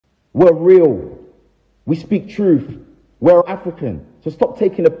We're real. We speak truth. We're African. So stop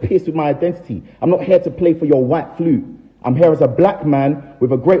taking a piss with my identity. I'm not here to play for your white flute. I'm here as a black man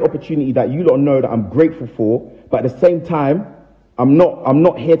with a great opportunity that you don't know that I'm grateful for. But at the same time, I'm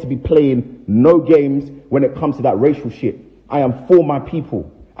not here to be playing no games when it comes to that racial shit. I am for my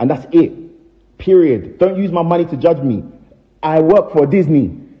people. And that's it. Period. Don't use my money to judge me. I work for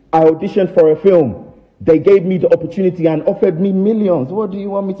Disney. I auditioned for a film. They gave me the opportunity and offered me millions. What do you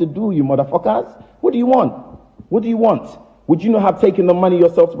want me to do, you motherfuckers? What do you want? What do you want? Would you not have taken the money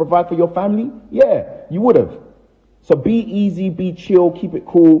yourself to provide for your family? Yeah, you would have. So be easy, be chill, keep it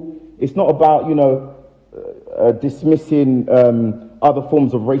cool. It's not about, dismissing other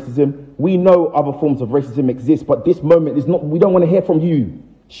forms of racism. We know other forms of racism exist, but this moment is not, we don't want to hear from you.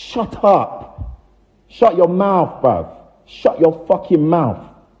 Shut up. Shut your mouth, bruv. Shut your fucking mouth.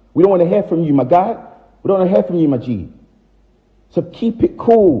 We don't want to hear from you, my guy. We don't want to hear from you, my G. So keep it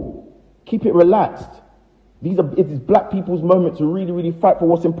cool. Keep it relaxed. It is black people's moment to really, really fight for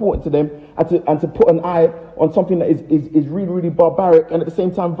what's important to them and to put an eye on something that is really, really barbaric and at the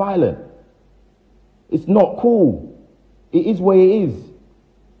same time violent. It's not cool. It is what it is.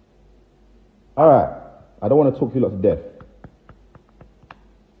 All right. I don't want to talk you lot to death.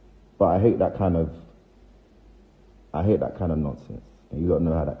 But I hate that kind of nonsense. And you don't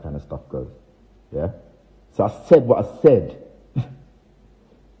know how that kind of stuff goes. Yeah? So I said what I said.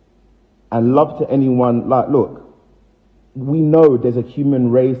 And love to anyone, like, look, we know there's a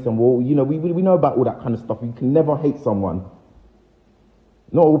human race and we know about all that kind of stuff. You can never hate someone.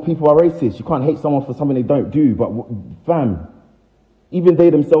 Not all people are racist. You can't hate someone for something they don't do. But fam, even they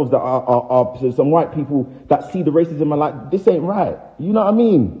themselves that are some white people that see the racism are like, this ain't right. You know what I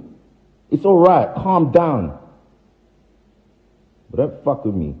mean? It's all right. Calm down. But don't fuck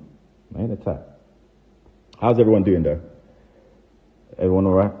with me. I ain't attacked. How's everyone doing though? Everyone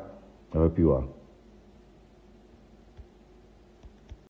all right? I hope you are.